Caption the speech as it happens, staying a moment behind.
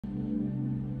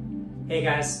Hey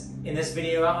guys, in this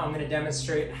video I'm going to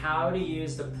demonstrate how to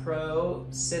use the Pro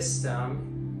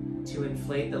system to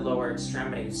inflate the lower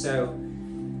extremity. So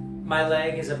my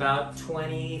leg is about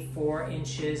 24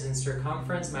 inches in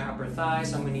circumference, my upper thigh,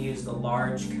 so I'm going to use the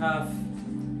large cuff.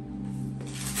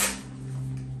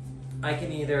 I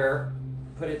can either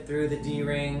put it through the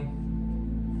D-ring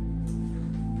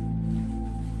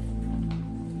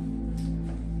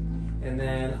and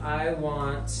then I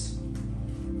want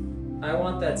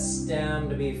that stem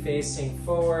to be facing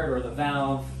forward, or the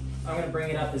valve. I'm going to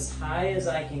bring it up as high as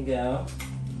I can go.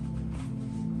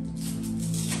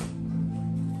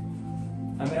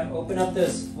 I'm going to open up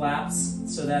those flaps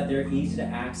so that they're easy to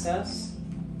access.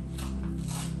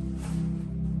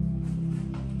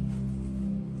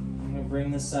 I'm going to bring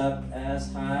this up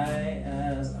as high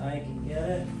as I can get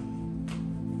it.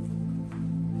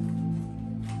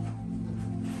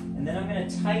 And then I'm going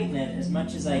to tighten it as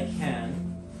much as I can.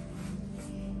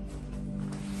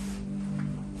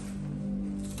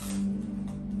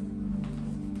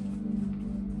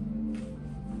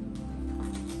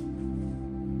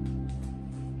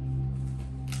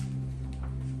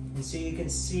 And so you can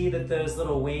see that those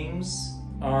little wings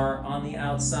are on the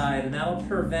outside, and that'll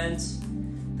prevent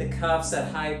the cuffs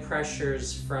at high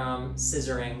pressures from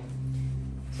scissoring.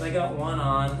 So I got one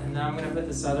on, and now I'm going to put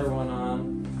this other one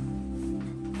on.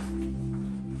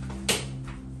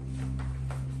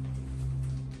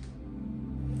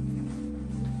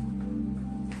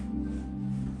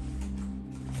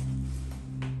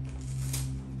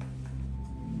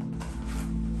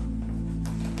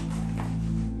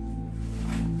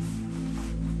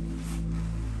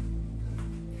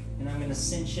 And I'm going to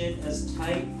cinch it as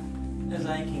tight as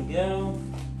I can go.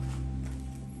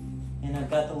 And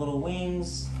I've got the little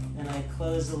wings, and I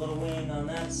close the little wing on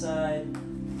that side.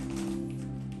 And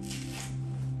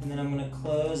then I'm going to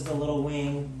close the little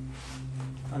wing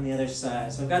on the other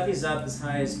side. So I've got these up as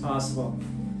high as possible.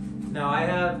 Now I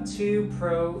have two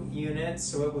Pro units,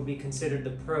 so it would be considered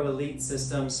the Pro Elite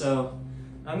system. So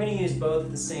I'm going to use both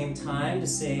at the same time to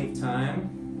save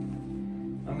time.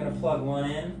 I'm going to plug one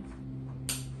in.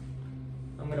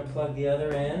 I'm going to plug the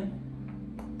other in.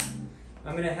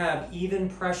 I'm going to have even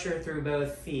pressure through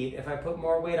both feet. If I put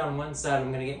more weight on one side,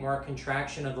 I'm going to get more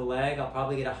contraction of the leg. I'll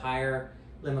probably get a higher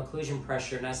limb occlusion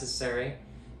pressure necessary.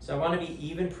 So I want to be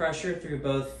even pressure through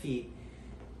both feet.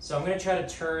 So I'm going to try to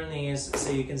turn these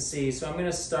so you can see. So I'm going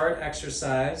to start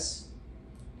exercise.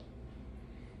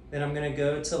 Then I'm going to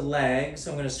go to leg.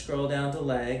 So I'm going to scroll down to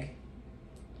leg.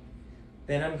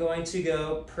 Then I'm going to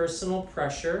go personal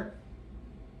pressure.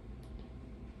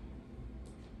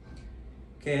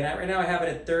 Okay, and right now I have it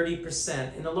at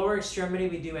 30%. In the lower extremity,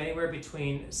 we do anywhere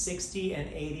between 60 and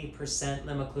 80%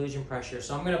 limb occlusion pressure.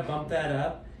 So I'm going to bump that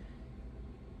up.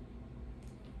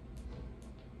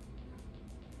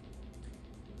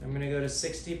 I'm going to go to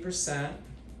 60%.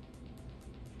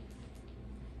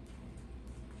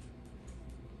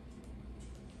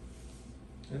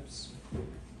 Oops,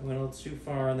 I went a little too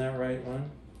far on that right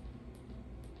one.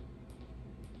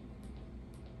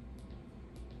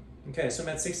 Okay, so I'm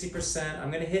at 60%.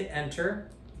 I'm going to hit enter.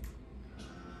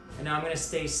 And now I'm going to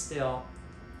stay still.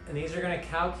 And these are going to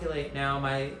calculate now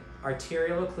my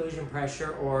arterial occlusion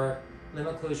pressure or limb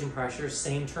occlusion pressure,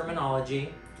 same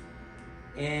terminology.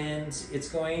 And it's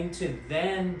going to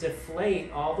then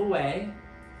deflate all the way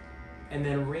and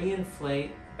then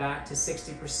reinflate back to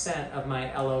 60% of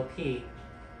my LOP.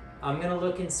 I'm going to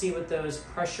look and see what those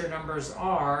pressure numbers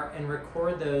are and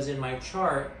record those in my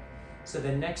chart. So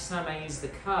the next time I use the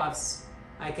cuffs,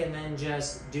 I can then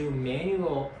just do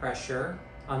manual pressure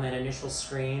on that initial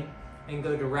screen and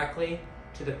go directly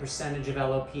to the percentage of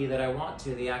LOP that I want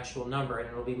to, the actual number, and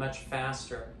it'll be much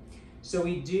faster. So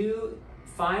we do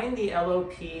find the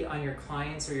LOP on your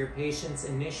clients or your patients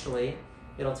initially.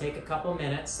 It'll take a couple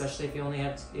minutes, especially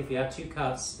if you have two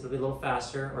cuffs, it'll be a little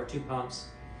faster, or two pumps.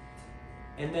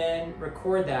 And then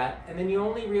record that, and then you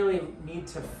only really need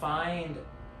to find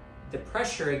the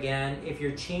pressure again if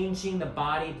you're changing the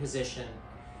body position.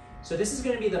 So this is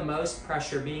going to be the most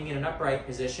pressure being in an upright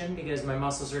position because my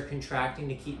muscles are contracting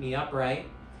to keep me upright.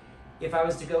 If I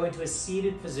was to go into a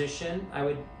seated position,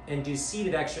 and do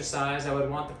seated exercise, I would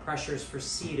want the pressures for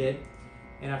seated.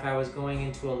 And if I was going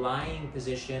into a lying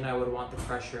position, I would want the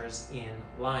pressures in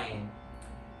lying.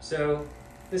 So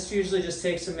this usually just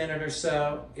takes a minute or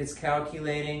so. It's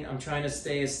calculating. I'm trying to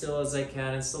stay as still as I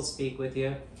can and still speak with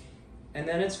you. And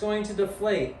then it's going to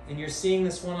deflate. And you're seeing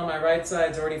this one on my right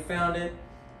side's already found it.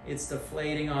 It's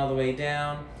deflating all the way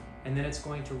down. And then it's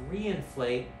going to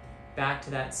reinflate back to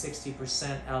that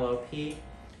 60% LOP.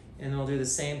 And we'll do the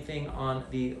same thing on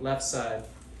the left side.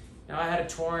 Now I had a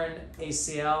torn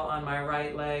ACL on my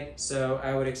right leg, so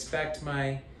I would expect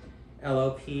my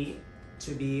LOP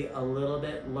to be a little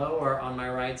bit lower on my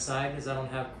right side because I don't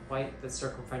have quite the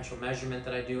circumferential measurement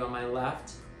that I do on my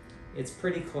left. It's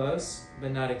pretty close,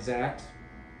 but not exact.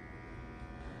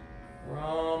 We're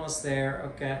almost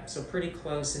there. Okay, so pretty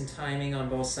close in timing on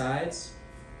both sides.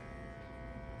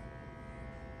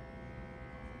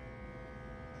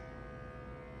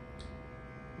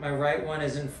 My right one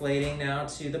is inflating now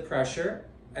to the pressure,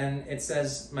 and it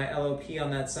says my LOP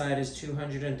on that side is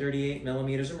 238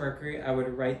 millimeters of mercury. I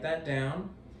would write that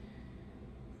down.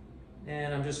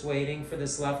 And I'm just waiting for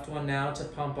this left one now to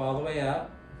pump all the way up.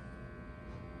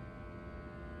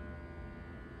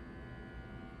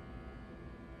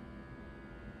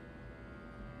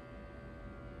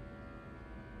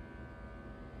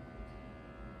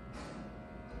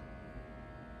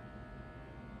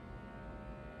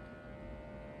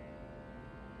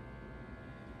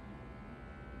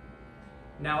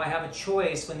 Now I have a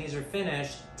choice when these are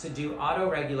finished to do auto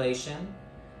regulation.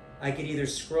 I could either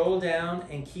scroll down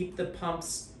and keep the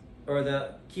pumps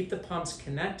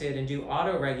connected and do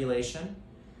auto regulation,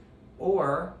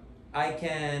 or I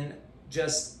can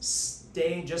just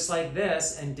stay just like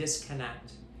this and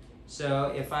disconnect.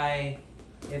 So if I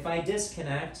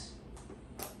disconnect,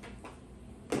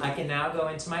 I can now go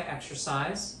into my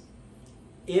exercise.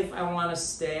 If I want to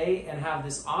stay and have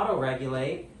this auto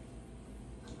regulate,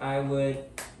 I would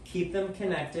keep them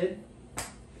connected,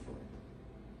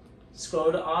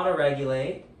 scroll to auto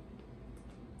regulate,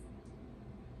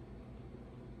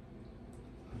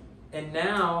 and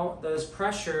now those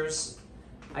pressures,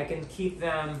 I can keep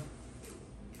them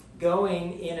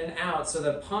going in and out. So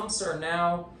the pumps are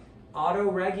now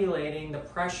auto regulating the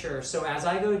pressure. So as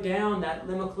I go down, that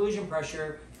limb occlusion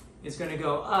pressure is going to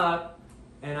go up,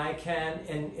 and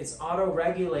it's auto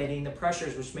regulating the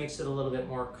pressures, which makes it a little bit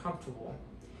more comfortable.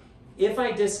 If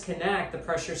I disconnect, the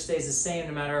pressure stays the same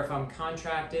no matter if I'm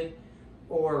contracted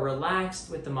or relaxed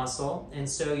with the muscle, and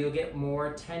so you'll get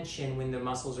more tension when the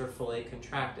muscles are fully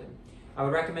contracted. I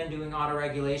would recommend doing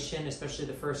auto-regulation, especially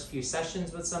the first few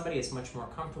sessions with somebody. It's much more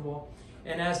comfortable.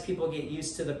 And as people get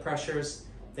used to the pressures,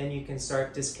 then you can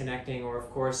start disconnecting, or of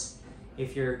course,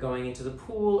 if you're going into the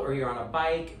pool or you're on a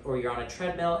bike or you're on a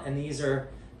treadmill and these are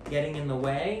getting in the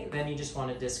way, then you just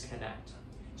want to disconnect.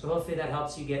 So hopefully that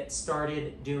helps you get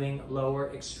started doing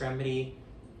lower extremity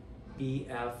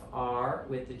BFR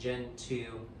with the Gen 2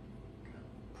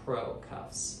 Pro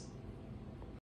cuffs.